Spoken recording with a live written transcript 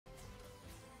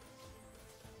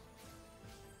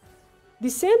The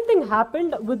same thing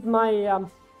happened with my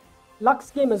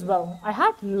Lux game as well. I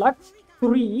had Lux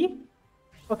 3,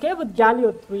 okay, with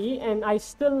Galio 3, and I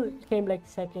still came like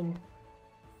second.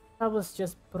 That was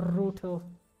just brutal.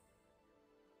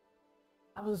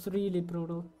 That was really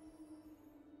brutal.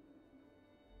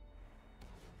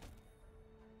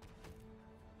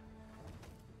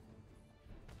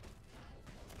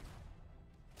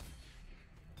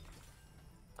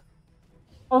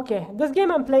 Okay, this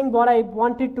game I'm playing what I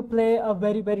wanted to play a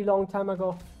very long time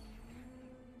ago.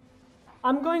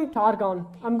 I'm going Targon.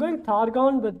 I'm going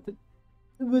Targon with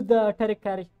the Terek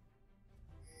carry.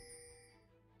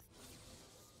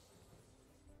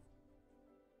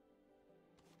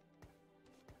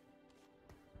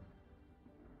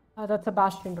 That's a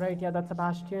Bastion, right? Yeah, that's a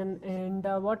Bastion. And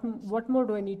what more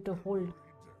do I need to hold?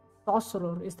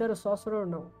 Sorcerer. Is there a Sorcerer?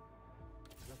 No.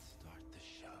 Let's start the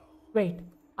show. Wait,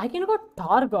 I can go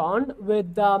Targon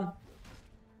with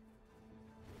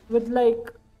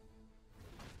like.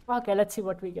 Okay, let's see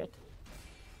what we get.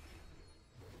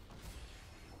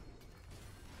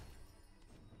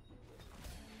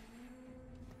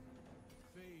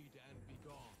 Fade and be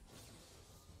gone.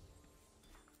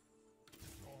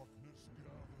 Darkness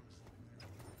gathers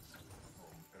on the abyss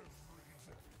from every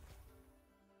depth.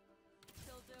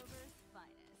 Piltover's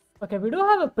finest. Okay, we do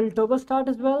have a Piltover start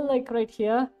as well, like right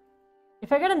here.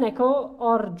 If I get an Echo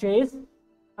or Jace,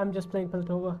 I'm just playing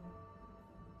Piltover.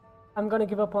 I'm gonna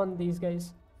give up on these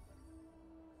guys.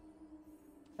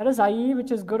 That is IE,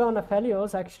 which is good on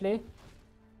Aphelios, actually.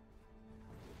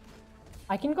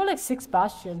 I can go like 6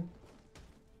 Bastion.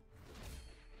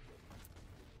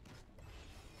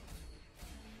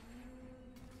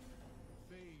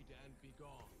 Fade and be gone.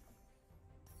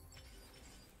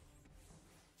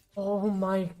 Oh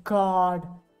my god.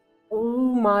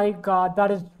 Oh my god,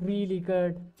 that is really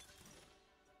good.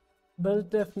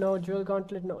 Built if no, Jewel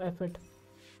Gauntlet, no effort.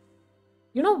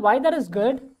 You know why that is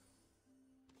good?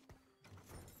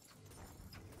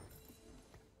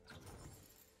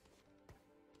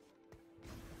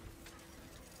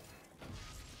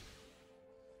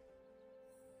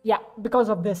 Yeah, because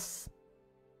of this.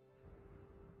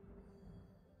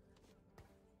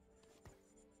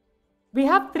 We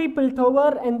have 3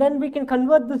 Piltover and then we can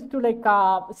convert this to like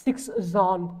 6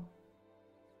 ZAUN.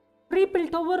 3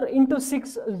 Piltover into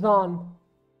 6 ZAUN.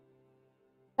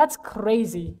 That's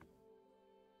crazy.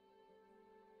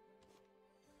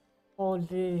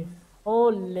 Holy.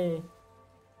 Holy.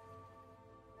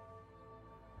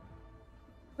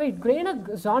 Wait, Graina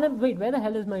ZAUN. Wait, where the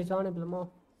hell is my ZAUN emblem? Oh.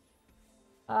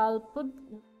 I'll put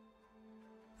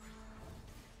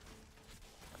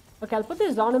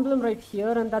the ZAUN emblem right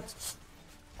here, and that's.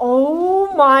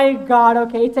 Oh my god,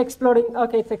 okay, it's exploding.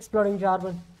 Okay, it's exploding,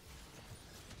 Jarvan.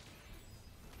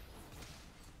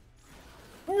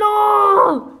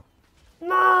 No!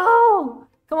 No!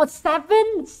 Come on,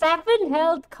 7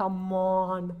 health? Come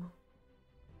on.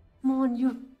 Come on,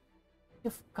 you've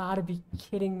gotta be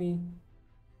kidding me.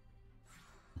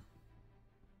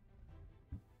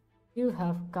 You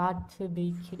have got to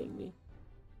be kidding me.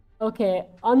 Okay,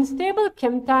 unstable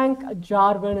chem tank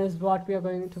Jarvan is what we are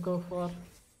going to go for.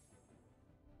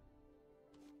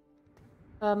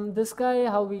 This guy,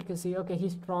 how weak is he? Okay,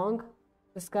 he's strong.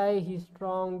 This guy, he's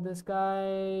strong. This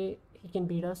guy, he can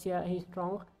beat us. Yeah, he's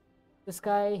strong. This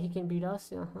guy, he can beat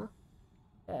us.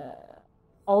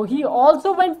 Oh, he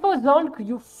also went for ZAUN.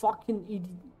 You fucking idiot.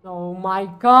 Oh my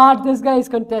god, this guy is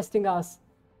contesting us.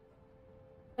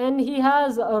 And he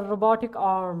has a robotic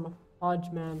arm.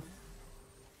 Hodge, man.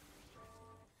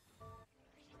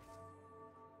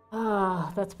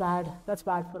 Ah, that's bad. That's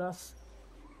bad for us.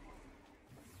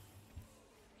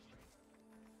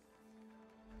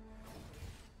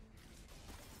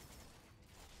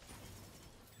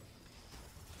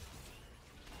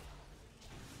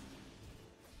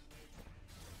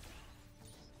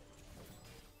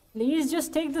 Please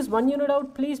just take this 1 unit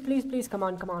out. Please, please, please. Come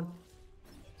on, come on.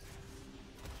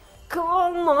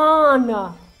 Come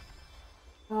on!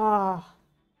 Ah.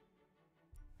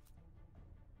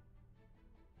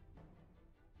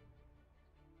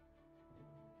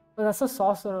 Oh, that's a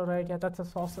sorcerer, right? Yeah, that's a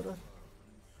sorcerer.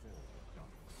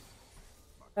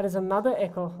 That is another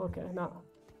echo. Okay, now.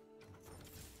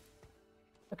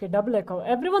 Okay, double echo.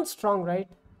 Everyone's strong, right?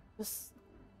 Just...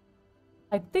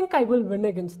 I think I will win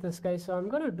against this guy, so I'm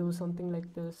gonna do something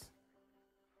like this.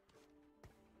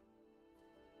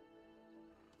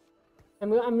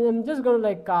 I'm just gonna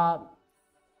like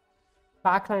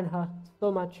backline her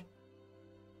so much.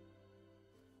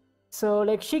 So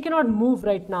like she cannot move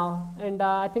right now, and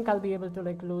I think I'll be able to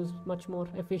like lose much more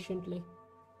efficiently.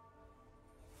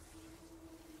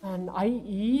 And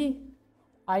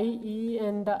IE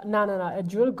and no, a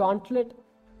dual gauntlet.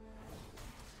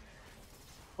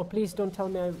 Oh, please don't tell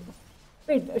me I...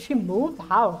 Wait, she moved?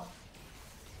 How?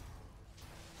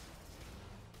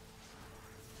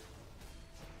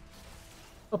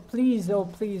 Oh please, oh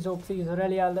please, oh please,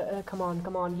 Aurelia, come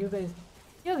on, you guys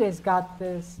got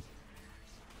this.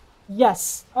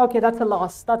 Yes, okay, that's a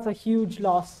loss. That's a huge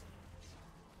loss.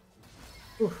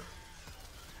 Oof.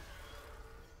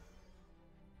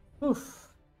 Oof.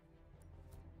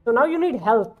 So now you need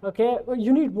health, okay?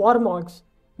 You need Warmogs.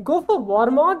 Go for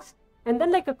Warmogs and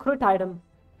then like a crit item.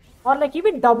 Or like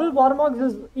even double Warmogs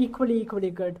is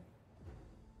equally good.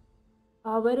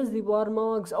 Where is the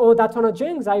Warmogs? Oh, that's on a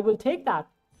Jinx. I will take that.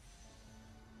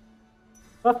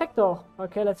 Perfecto.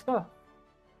 Okay, let's go.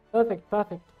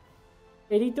 Perfect.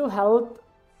 82 health.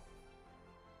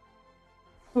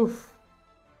 Oof.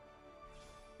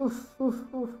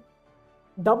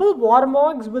 Double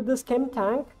Warmogs with this chem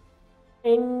tank.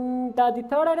 And the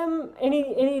third item,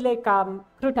 any like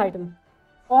crit item.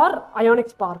 Or Ionic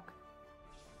Spark.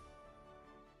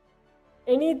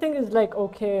 Anything is like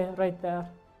okay right there.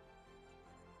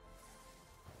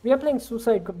 We are playing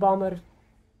Suicide Bomber.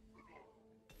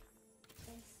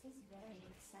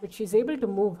 But she's able to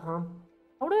move, huh?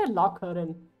 How do I lock her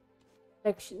in?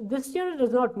 Like, this unit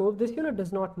does not move, this unit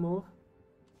does not move.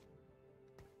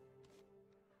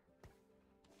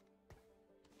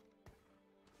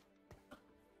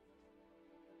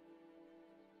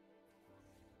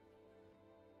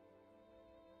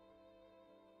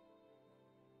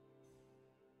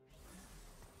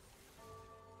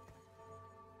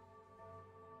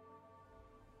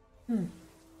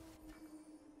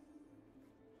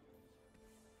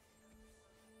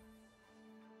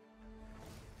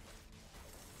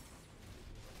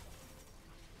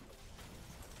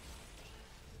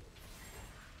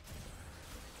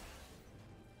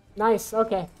 Nice,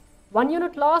 okay. 1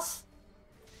 unit loss.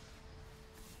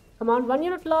 Come on, 1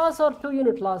 unit loss or 2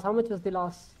 unit loss? How much was the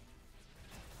loss?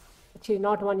 Actually,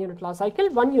 not 1 unit loss. I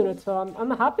killed 1 unit, so I'm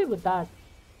happy with that.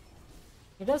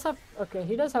 He does have, okay,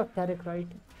 he does have Taric, right?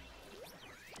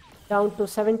 Down to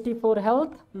 74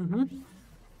 health.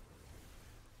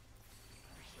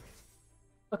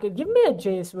 Okay, give me a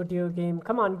Jace video game.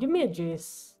 Come on, give me a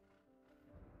Jace.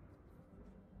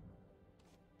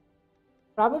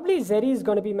 Probably Zeri is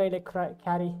gonna be my like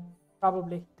carry.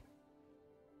 Probably.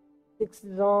 6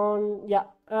 ZAUN. Yeah.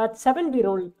 At 7 we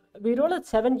roll. We roll at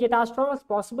 7, get as strong as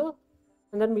possible.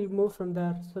 And then we move from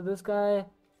there. So this guy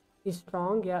is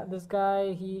strong. Yeah, this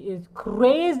guy, he is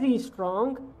crazy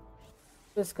strong.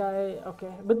 This guy,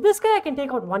 okay. But this guy I can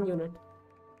take out 1 unit.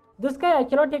 This guy I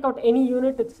cannot take out any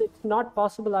unit. It's not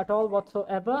possible at all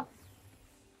whatsoever.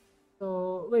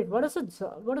 So wait, what is it?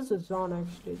 What is the ZAUN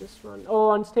actually? This one.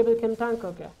 Oh, unstable chem tank.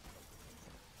 Okay.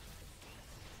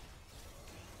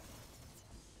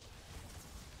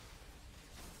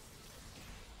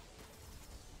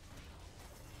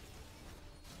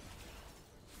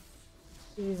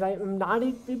 Jeez, I'm not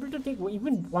able to take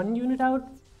even 1 unit out.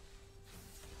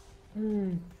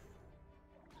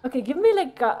 Okay, give me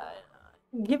like what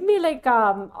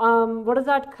is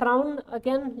that crown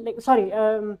again? Like sorry,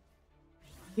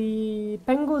 the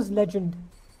Pengu's legend.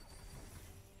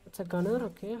 It's a gunner.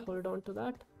 Okay, hold on to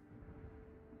that.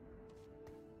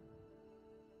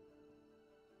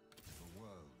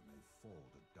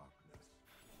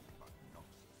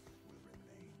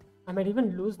 I might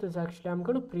even lose this actually. I'm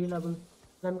gonna pre-level.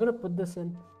 I'm gonna put this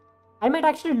in. I might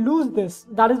actually lose this.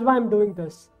 That is why I'm doing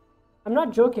this. I'm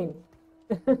not joking.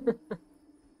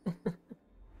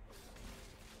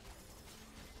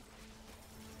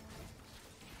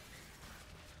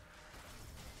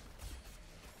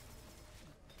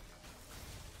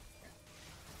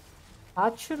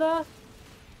 Spatula,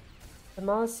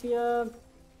 Demacia,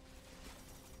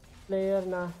 player,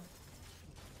 nah.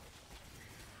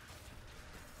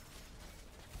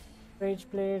 Rage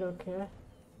blade, okay.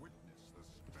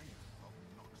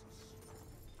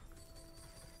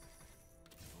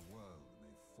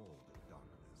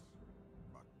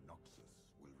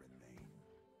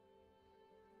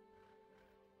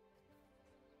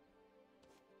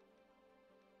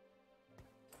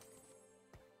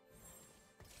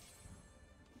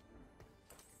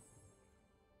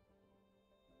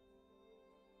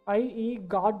 IE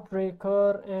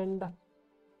Godbreaker, and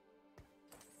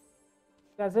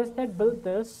as I said, build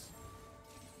this,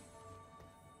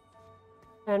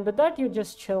 and with that you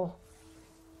just chill.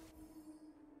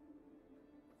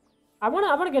 I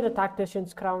wanna get a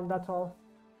tactician's crown, that's all.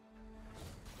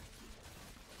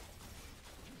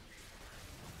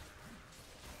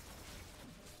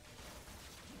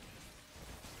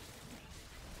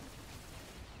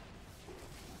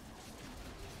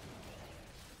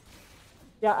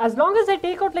 Yeah, as long as I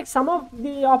take out like some of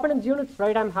the opponent's units,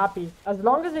 right, I'm happy. As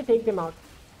long as I take them out.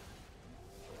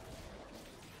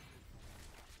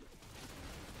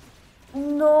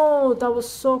 No, that was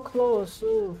so close.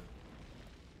 Ooh.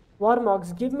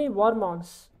 Warmogs, give me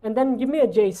Warmogs. And then give me a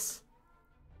Jace.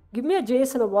 Give me a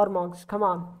Jace and a Warmogs. Come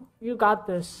on. You got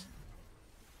this.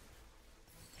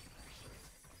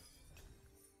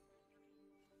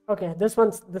 Okay, this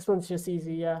one's just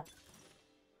easy, yeah.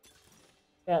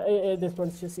 Yeah, this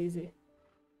one's just easy.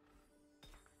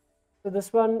 So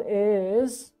this one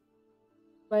is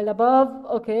while above,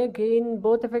 okay, gain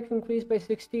both effects increased by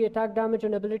 60, attack damage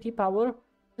and ability power.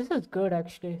 This is good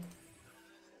actually.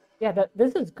 Yeah,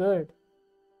 this is good.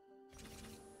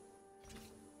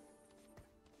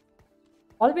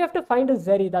 All we have to find is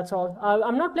Zeri, that's all.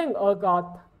 I'm not playing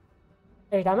Urgoth.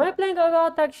 Wait, am I playing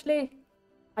Urgoth actually?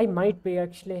 I might be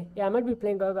actually. Yeah, I might be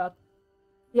playing Urgoth.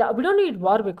 Yeah, we don't need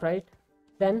Warwick, right?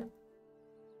 Then.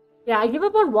 Yeah, I give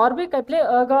up on Warwick. I play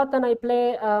Urgoth and I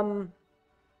play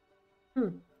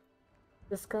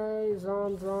this guy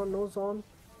ZAUN, no ZAUN.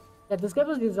 Yeah, this guy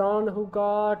was the ZAUN who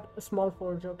got a small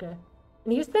forge. Okay,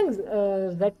 and he's playing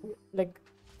that like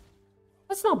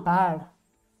that's not bad.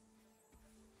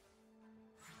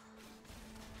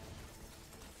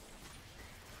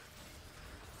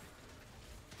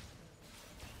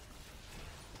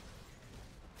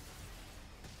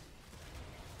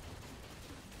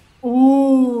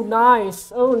 Ooh,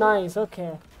 nice. Oh, nice.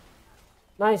 Okay.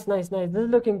 Nice, nice, nice. This is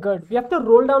looking good. We have to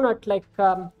roll down at like,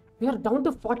 we are down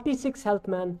to 46 health,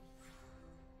 man.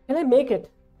 Can I make it?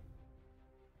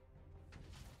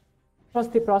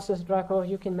 Trust the process, Draco.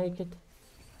 You can make it.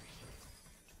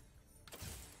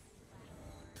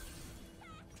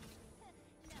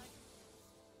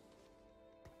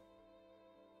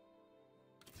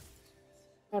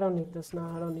 I don't need this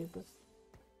now. I don't need this.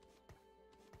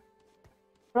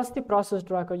 Trust the process,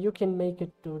 Draco. You can make it,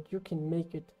 dude. You can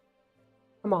make it.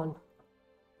 Come on.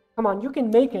 Come on, you can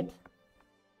make it.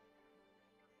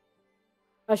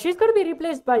 She's going to be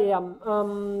replaced by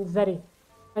Zeri.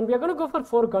 And we are going to go for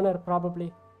 4 gunner,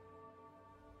 probably.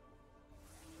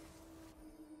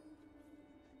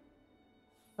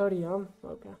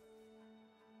 Okay.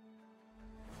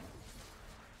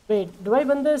 Wait, do I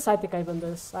win this? I think I win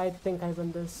this. I think I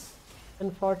win this.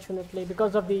 Unfortunately,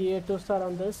 because of the 2-star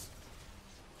on this.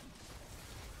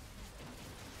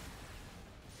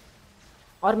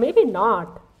 Or maybe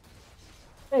not.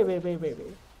 Wait.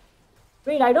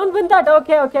 Wait, I don't win that.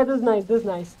 Okay, this is nice. This is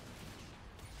nice.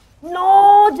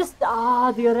 No, just the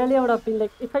Aurelia would have been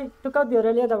like, if I took out the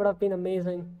Aurelia, that would have been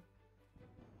amazing.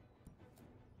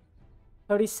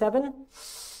 37.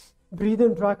 Breathe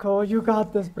in, Draco. You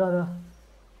got this, brother.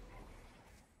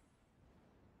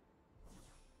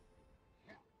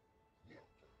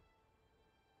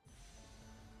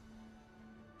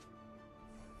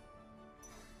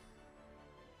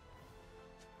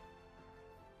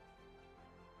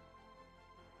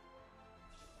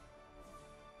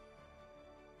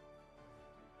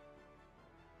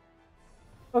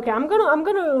 Okay, I'm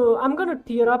gonna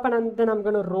tear up and then I'm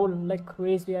gonna roll like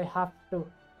crazy. I have to.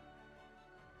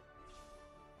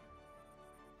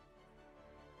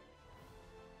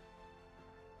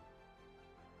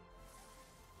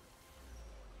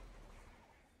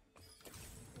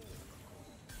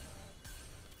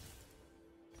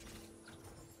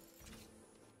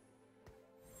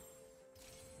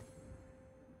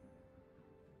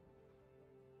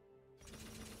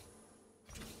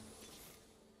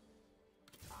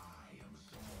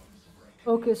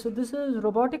 Okay, so this is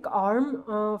robotic arm.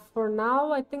 For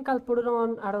now, I think I'll put it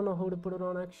on. I don't know who to put it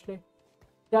on actually.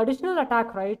 The additional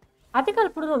attack, right? I think I'll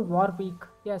put it on Warwick.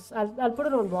 Yes, I'll put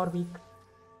it on Warwick.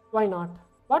 Why not?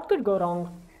 What could go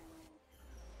wrong?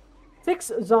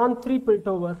 6 ZAUN, 3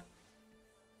 Piltover.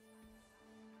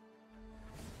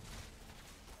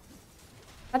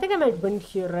 I think I might win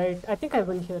here, right? I think I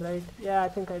win here, right? Yeah, I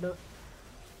think I do.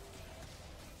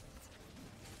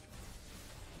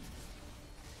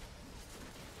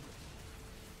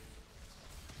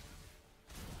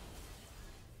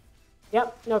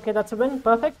 Yep, okay, that's a win.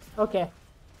 Perfect. Okay.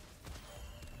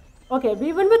 Okay,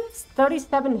 we win with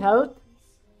 37 health.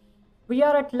 We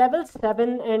are at level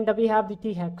 7 and we have the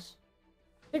T-Hex.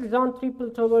 6 ZAUN, 3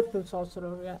 Piltover, 2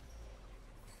 Sorcerer, yeah.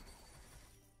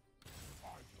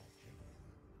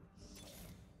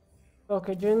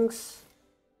 Okay, Jinx.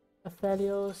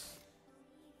 Aphelios.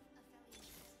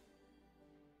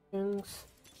 Jinx.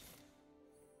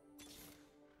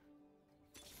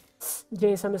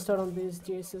 Jace, I missed out on these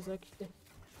Jaces actually.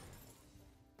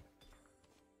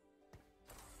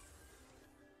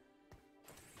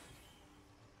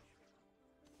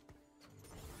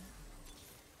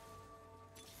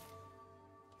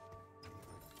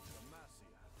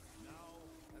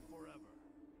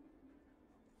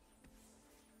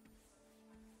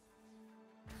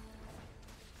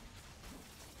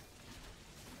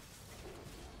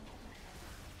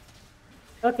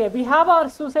 Okay, we have our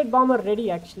suicide bomber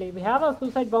ready actually. We have our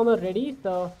suicide bomber ready,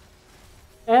 so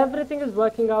everything is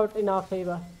working out in our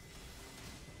favor.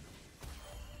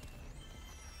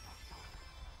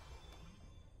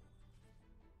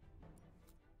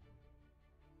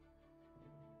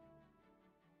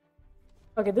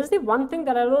 Okay, this is the one thing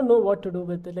that I don't know what to do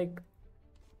with it. Like,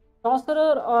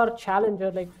 sorcerer or challenger,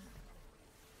 like.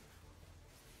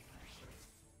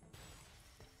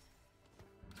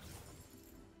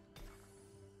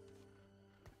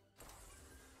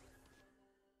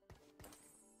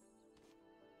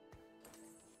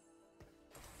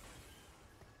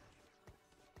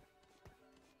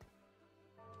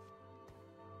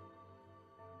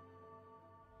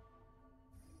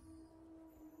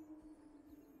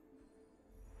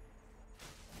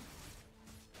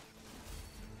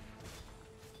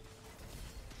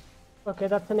 Okay,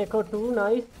 that's an echo too,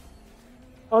 nice.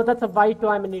 Oh, that's a white too,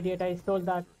 I'm an idiot, I stole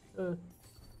that.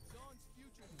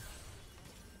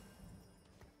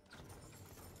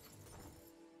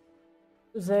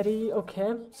 Zeri,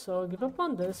 okay, so give up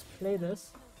on this, play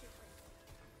this.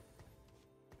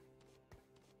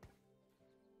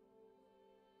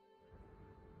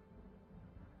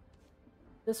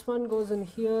 This one goes in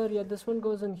here, yeah, this one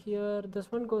goes in here,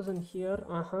 this one goes in here,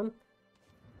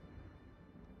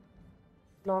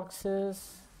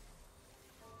 Noxus,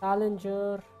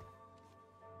 Challenger,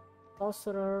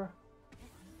 Sorcerer.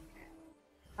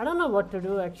 I don't know what to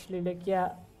do actually, like,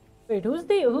 yeah. Wait, who's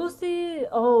the,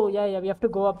 oh, yeah, we have to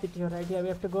go up the tier, right? Yeah, we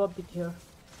have to go up the tier.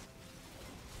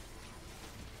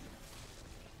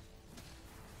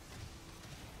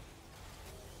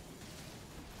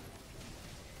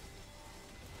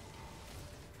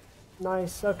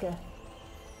 Nice, okay.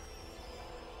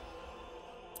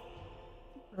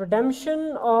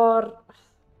 Redemption or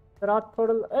Virat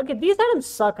Portal. Okay, these items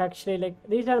suck actually. Like,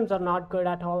 these items are not good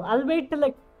at all. I'll wait till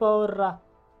like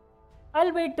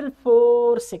I'll wait till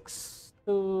 4-6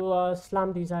 to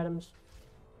slam these items.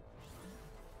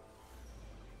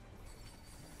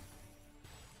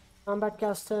 Combat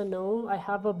caster, no. I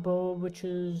have a bow which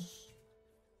is...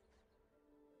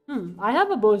 I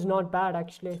have a bow is not bad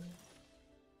actually.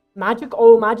 Magic,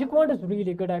 oh, magic wand is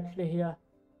really good actually here.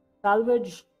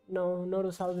 Salvage, no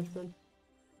to salvage man.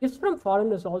 Gifts from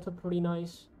Fallen is also pretty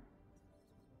nice.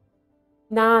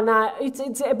 Nah,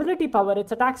 it's ability power,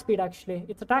 it's attack speed actually.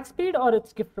 It's attack speed or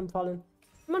it's gift from Fallen.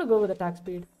 I'm gonna go with attack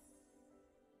speed.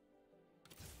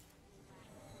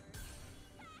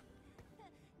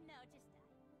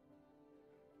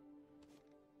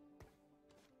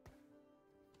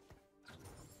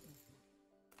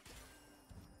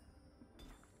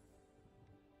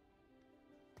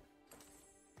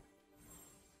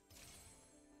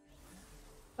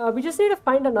 We just need to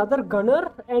find another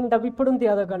gunner and we put in the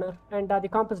other gunner and the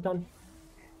comp is done.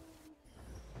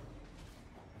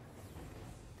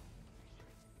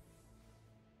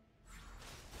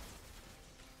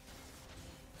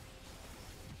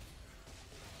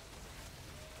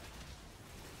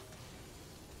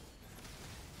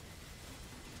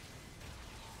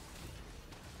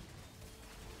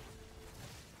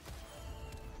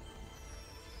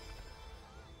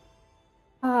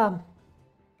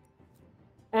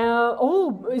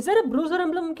 Oh, is there a bruiser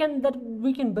emblem that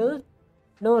we can build?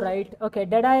 No, right? Okay,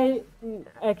 Deadeye.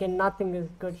 Okay, nothing is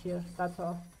good here. That's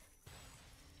all.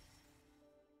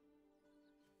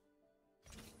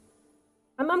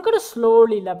 I'm gonna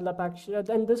slowly level up actually.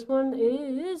 And this one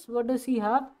is, what does he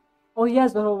have? Oh, he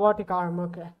has the robotic arm.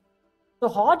 Okay. So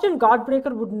Hodge and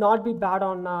Godbreaker would not be bad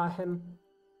on him.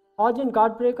 Hodge and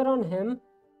Godbreaker on him.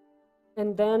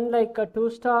 And then like a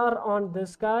 2-star on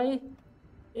this guy.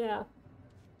 Yeah.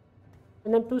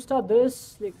 And then 2-star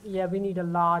this, like, yeah, we need a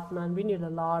lot, man. We need a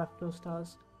lot of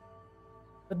 2-stars.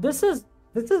 But this is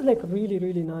like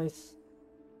really nice.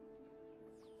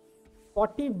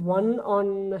 41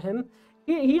 on him.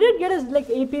 He did get his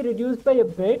like AP reduced by a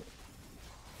bit.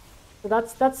 So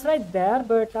that's right there.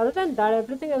 But other than that,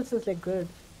 everything else is like good.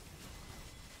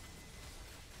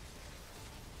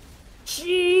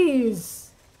 Jeez.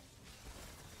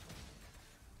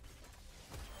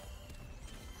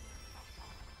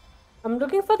 I'm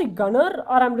looking for the gunner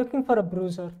or I'm looking for a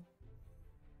bruiser.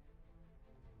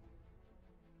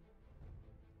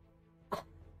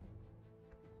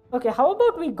 Okay, how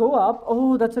about we go up?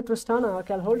 Oh, that's a Tristana.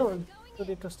 Okay, I'll hold on to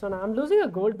the Tristana. I'm losing a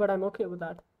gold, but I'm okay with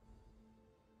that.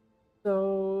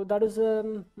 So that is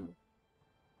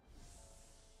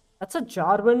that's a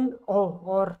Jarvan. Oh,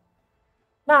 or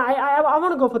nah, I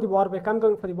want to go for the Warwick. I'm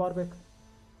going for the Warwick.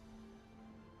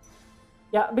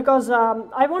 Yeah, because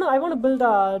I want to build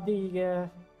the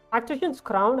Tactician's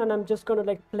Crown, and I'm just gonna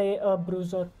like play a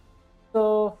bruiser.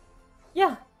 So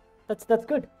yeah, That's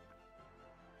good.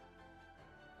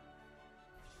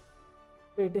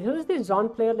 Wait, who's the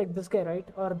ZAUN player? Like this guy, right?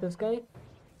 Or this guy?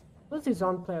 Who's the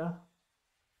ZAUN player?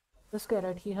 This guy,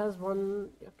 right? He has one.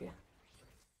 Okay,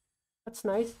 that's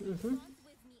nice.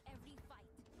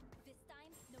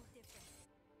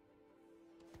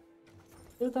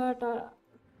 Do that.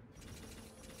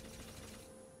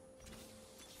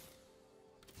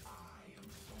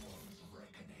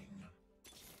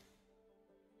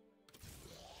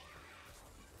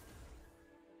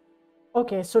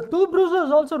 Okay, so 2 bruises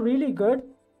is also really good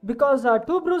because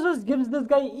 2 bruises gives this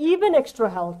guy even extra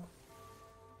health.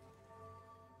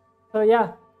 So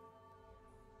yeah,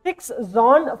 6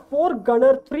 ZAUN, 4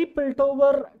 gunner, 3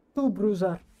 Piltover, 2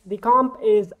 bruiser. The comp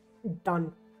is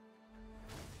done.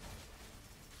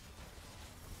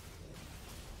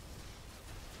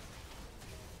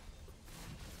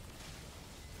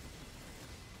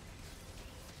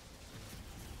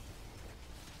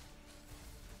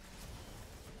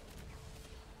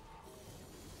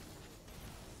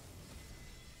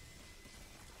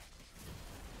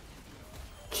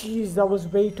 Jeez, that was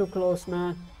way too close,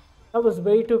 man. That was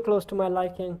way too close to my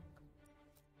liking.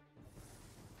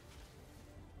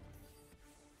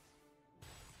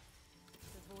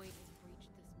 The void has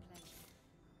breached this place.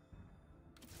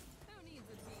 Who needs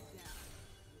a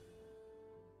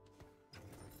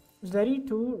beatdown? Zeri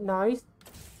too, nice.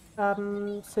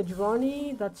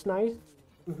 Sejuani, that's nice.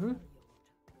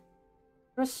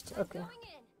 First, okay. Going in.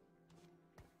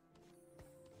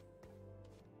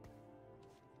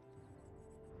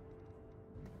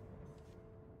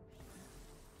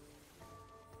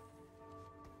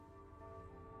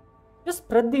 Just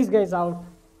spread these guys out.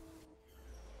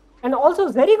 And also,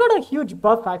 Zeri got a huge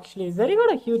buff actually. Zeri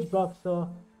got a huge buff, so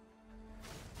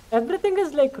everything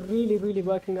is like really, really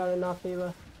working out in our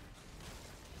favor.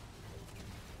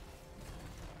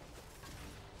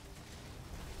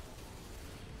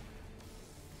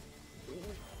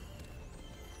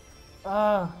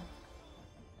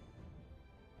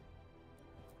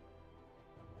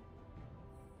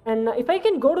 And if I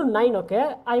can go to 9,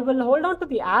 okay, I will hold on to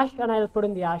the Ash and I'll put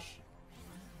in the Ash.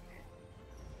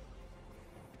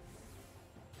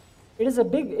 It is a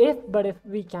big if, but if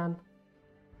we can.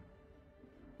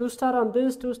 2-star on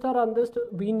this, 2-star on this.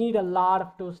 We need a lot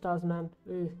of 2 stars, man.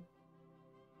 Ugh.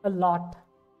 A lot.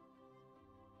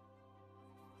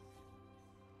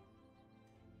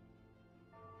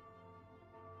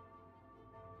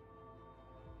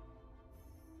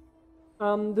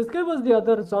 This guy was the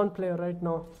other ZAUN player right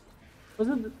now. Was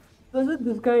it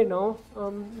this guy now?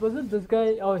 Was it this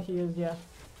guy? Oh, he is, yeah.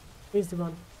 He's the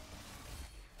one.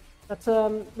 That's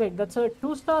wait, that's a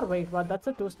 2-star? Wait, what? That's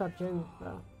a 2-star Jing.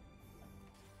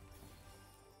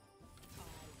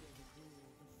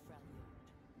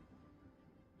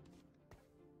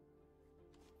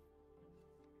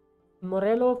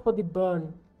 Morello for the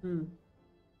burn.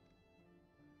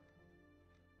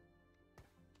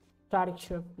 Static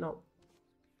shift, no.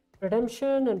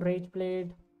 Redemption and Rage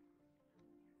Blade.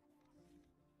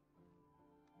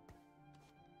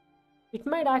 It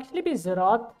might actually be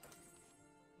Zeroth.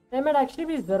 It might actually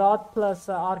be Zeroth plus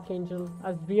Archangel,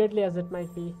 as weirdly as it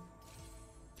might be.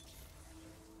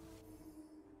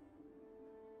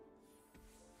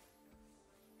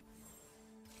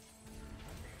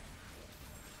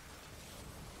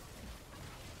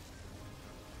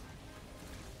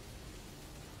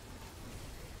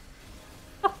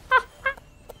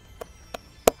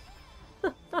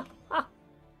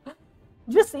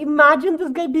 Just imagine this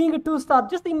guy being a 2-star.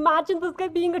 Just imagine this guy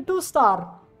being a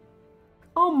 2-star.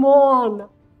 Come on.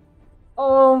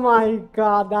 Oh my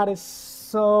god, that is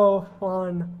so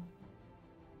fun.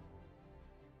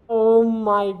 Oh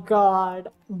my god.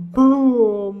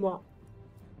 Boom.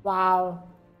 Wow.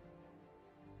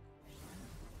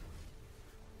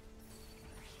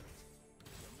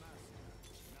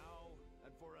 Now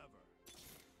and forever.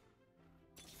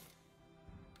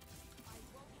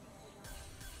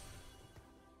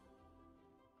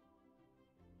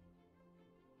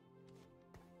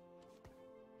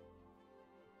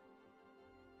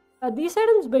 These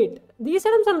items, wait. These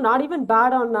items are not even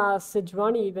bad on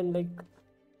Sejuani even, like.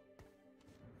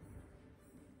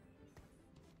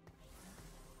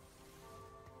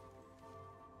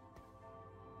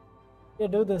 Yeah,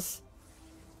 do this.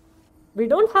 We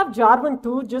don't have JARVAN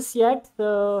 2 just yet,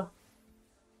 so.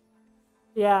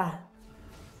 Yeah.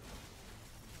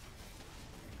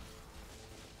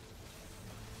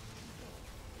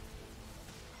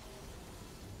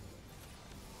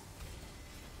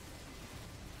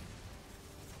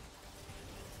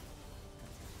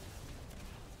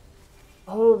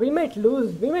 Oh, we might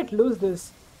lose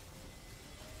this.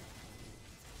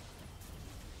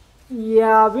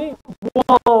 Yeah,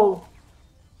 whoa.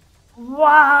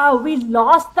 Wow, we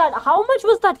lost that. How much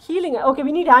was that healing? Okay,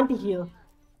 we need anti-heal.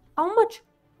 How much?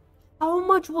 How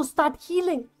much was that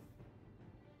healing?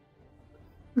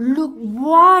 Look,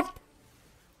 what?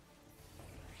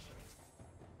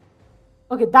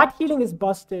 Okay, that healing is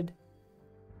busted.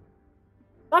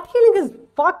 That healing is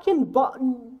fucking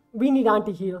we need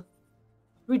anti-heal.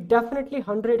 We definitely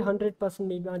 100%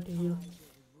 need anti-heal.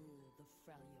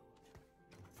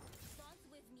 Dance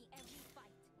with me every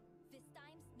fight. This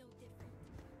time's no different.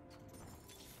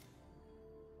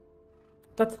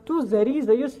 That's two Zeris,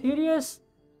 are you serious?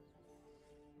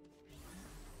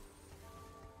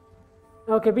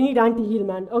 Okay, we need anti-heal,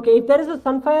 man. Okay, if there is a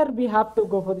Sunfire, we have to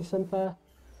go for the Sunfire.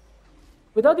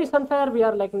 Without the Sunfire, we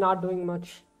are like not doing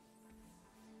much.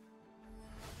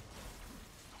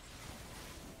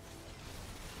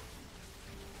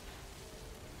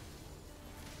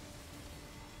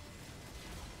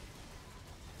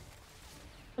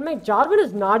 And my Jarvan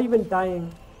is not even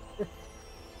dying.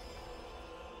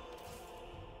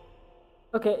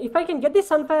 Okay, if I can get the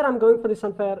Sunfire, I'm going for the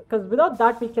Sunfire. Because without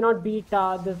that, we cannot beat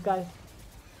this guy.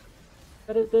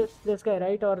 Where is this? This guy,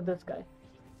 right? Or this guy?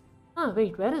 Ah,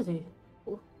 wait, where is he?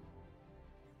 Oh.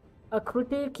 A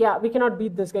critic? Yeah, we cannot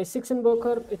beat this guy. 6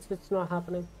 Invoker, it's not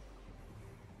happening.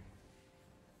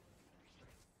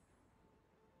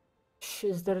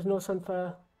 Shiz, there is no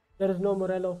Sunfire. There is no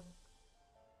Morello.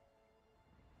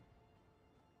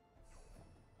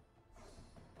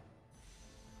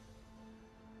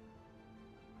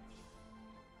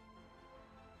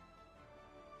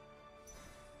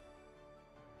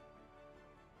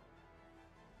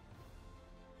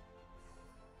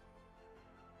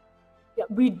 Yeah,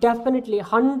 we definitely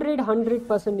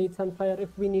 100% need Sunfire if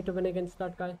we need to win against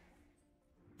that guy.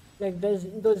 Like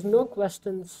there's no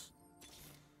questions.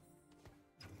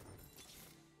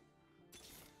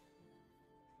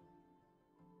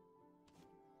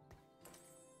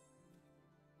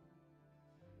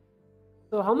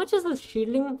 So how much is this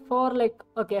shielding for? Like,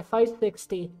 okay,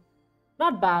 560.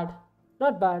 Not bad.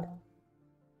 Not bad.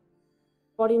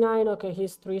 49, okay,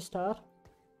 he's 3-star.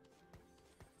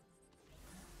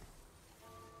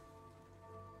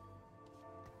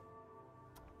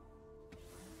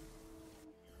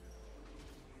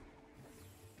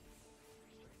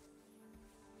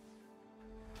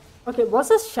 Okay,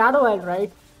 versus Shadow Isle,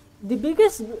 right? The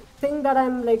biggest thing that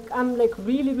I'm like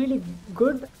really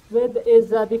good with is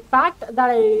the fact that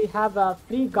I have a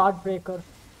free guard breaker.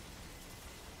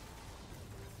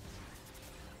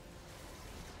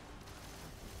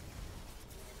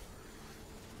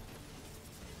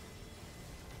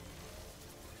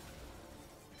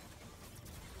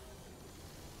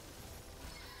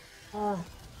 Uh,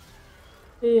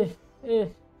 eh, eh,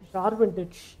 Jarvan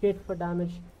did shit for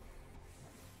damage.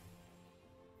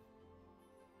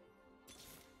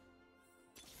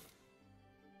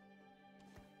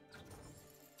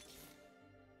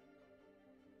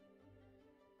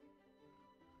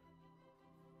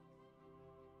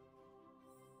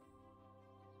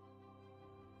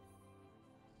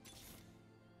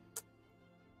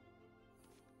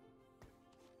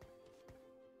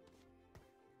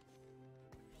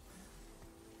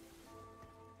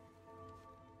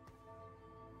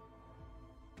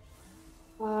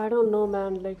 I don't know,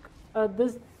 man. Like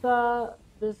this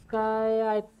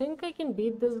guy, I think I can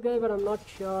beat this guy, but I'm not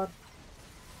sure.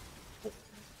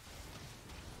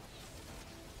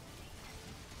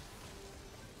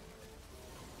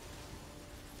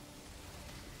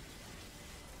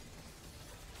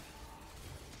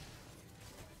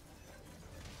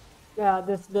 Yeah,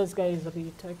 this guy is a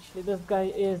beat. Actually, this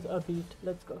guy is a beat.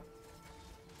 Let's go.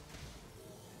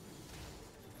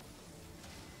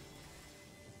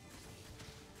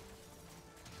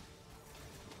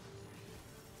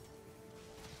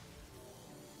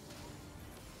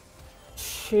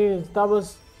 Jeez, that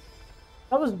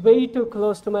was way too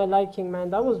close to my liking,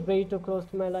 man. That was way too close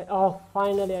to my like. Oh,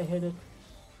 finally I hit it.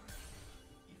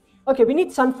 Okay, we need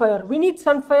Sunfire. We need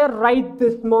Sunfire right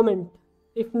this moment.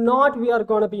 If not, we are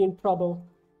gonna be in trouble.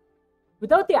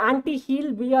 Without the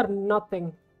anti-heal, we are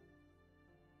nothing.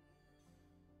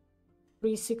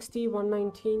 360,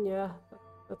 119, yeah,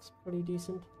 that's pretty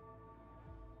decent.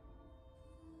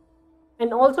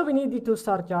 And also we need the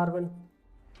 2-star Jarvan.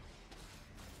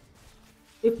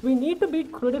 If we need to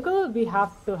beat critical, we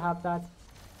have to have that.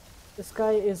 This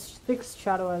guy is 6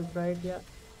 Shadow Elves, right? Yeah.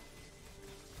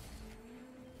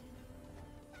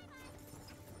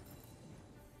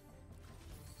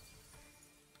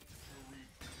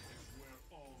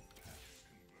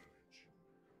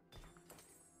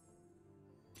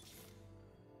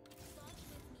 Dance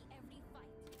with me every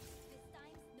fight. This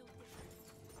time's no different.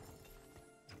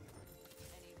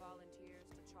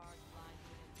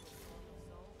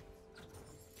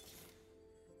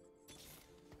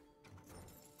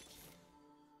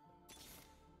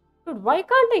 Dude, why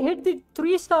can't I hit the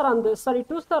 3-star on this? Sorry,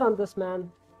 2-star on this, man.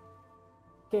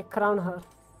 Okay, crown her.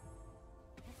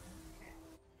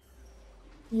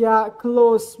 Yeah,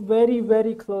 close. Very,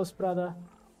 very close, brother.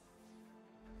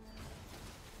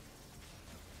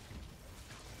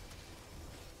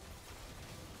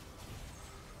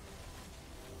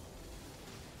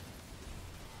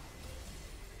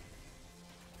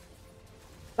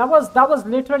 That was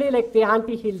literally like the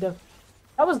anti-heal diff.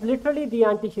 That was literally the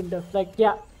anti-heal diff. Like,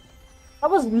 yeah. That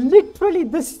was literally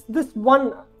this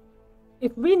one.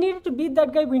 If we needed to beat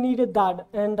that guy, we needed that.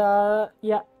 And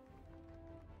yeah.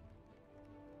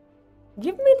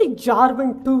 Give me the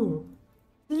JARVAN too.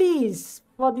 Please.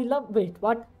 For the love. Wait,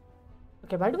 what?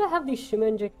 Okay, why do I have these shimmer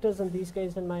injectors and these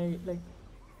guys in my like?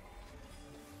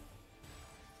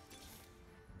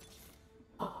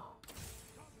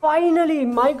 Finally,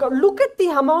 my god, look at the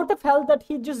amount of health that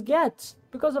he just gets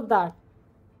because of that.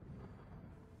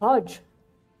 Hodge.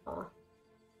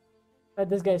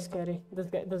 This guy is scary. This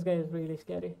guy is really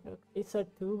scary. Okay, it's a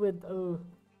 2 with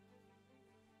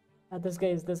this guy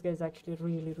is actually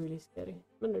really, really scary.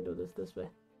 I'm gonna do this way.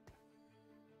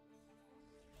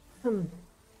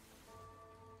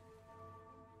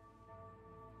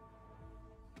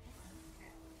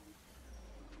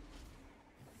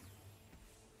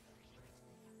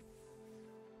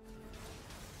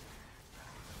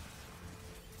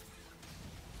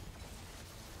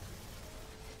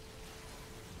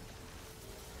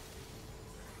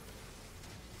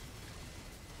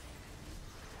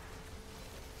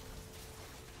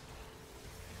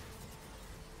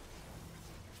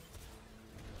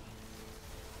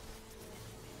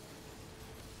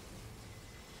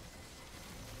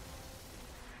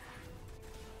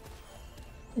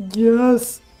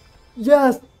 Yes,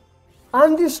 yes,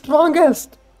 I'm the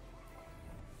strongest.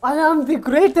 I am the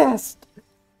greatest.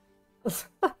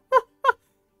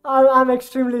 I'm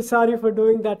extremely sorry for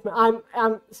doing that.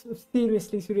 I'm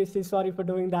seriously sorry for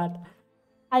doing that.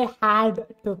 I had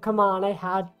to. Come on, I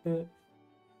had to.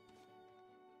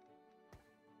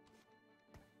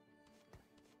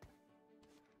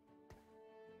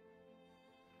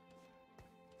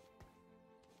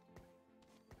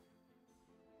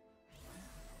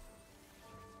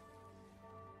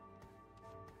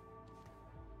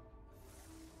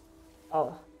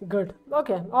 Oh, good.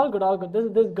 Okay, all good, all good. This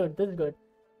is good. This is good.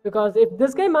 Because if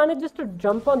this guy manages to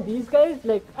jump on these guys,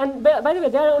 like, and by the way,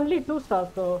 they are only 2 stars,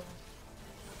 so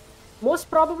most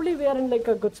probably we are in like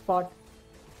a good spot.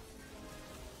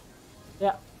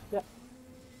 Yeah, yeah.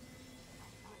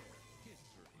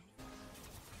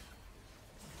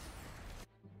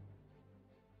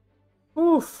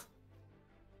 Oof.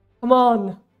 Come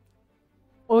on.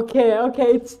 Okay,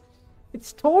 okay.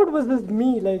 It's Toad versus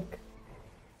me, like.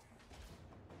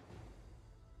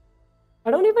 I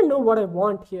don't even know what I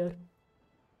want here.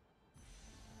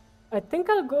 I think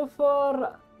I'll go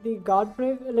for the God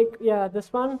Brave, like, yeah,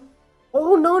 this one.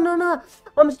 Oh, no, no, no.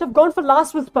 I must have gone for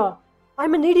Last Whisper.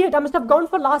 I'm an idiot. I must have gone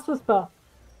for Last Whisper.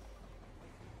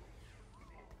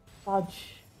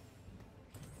 Fudge.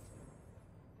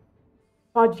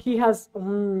 Fudge, he has...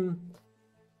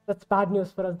 that's bad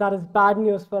news for us. That is bad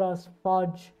news for us.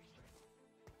 Fudge.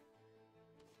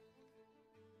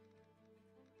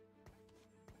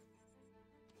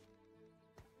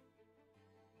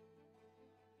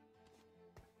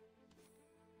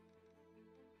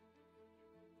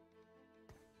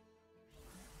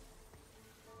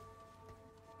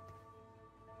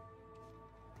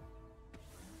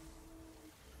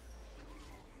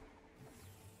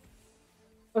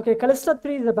 Okay, Callista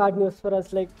 3 is a bad news for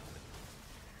us, like...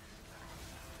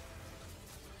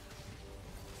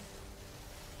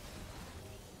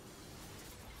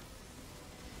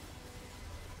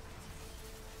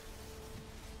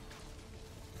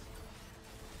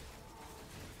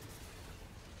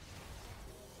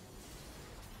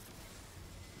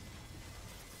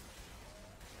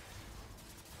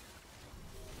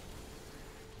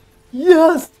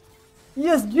 Yes!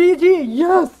 Yes, GG!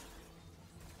 Yes!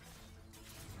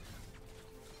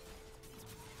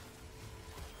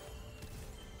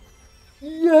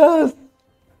 Yes!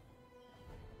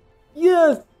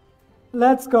 Yes!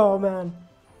 Let's go, man.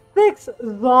 6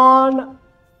 ZAUN,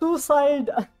 suicide,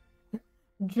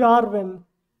 JARVAN.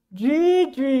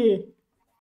 GG!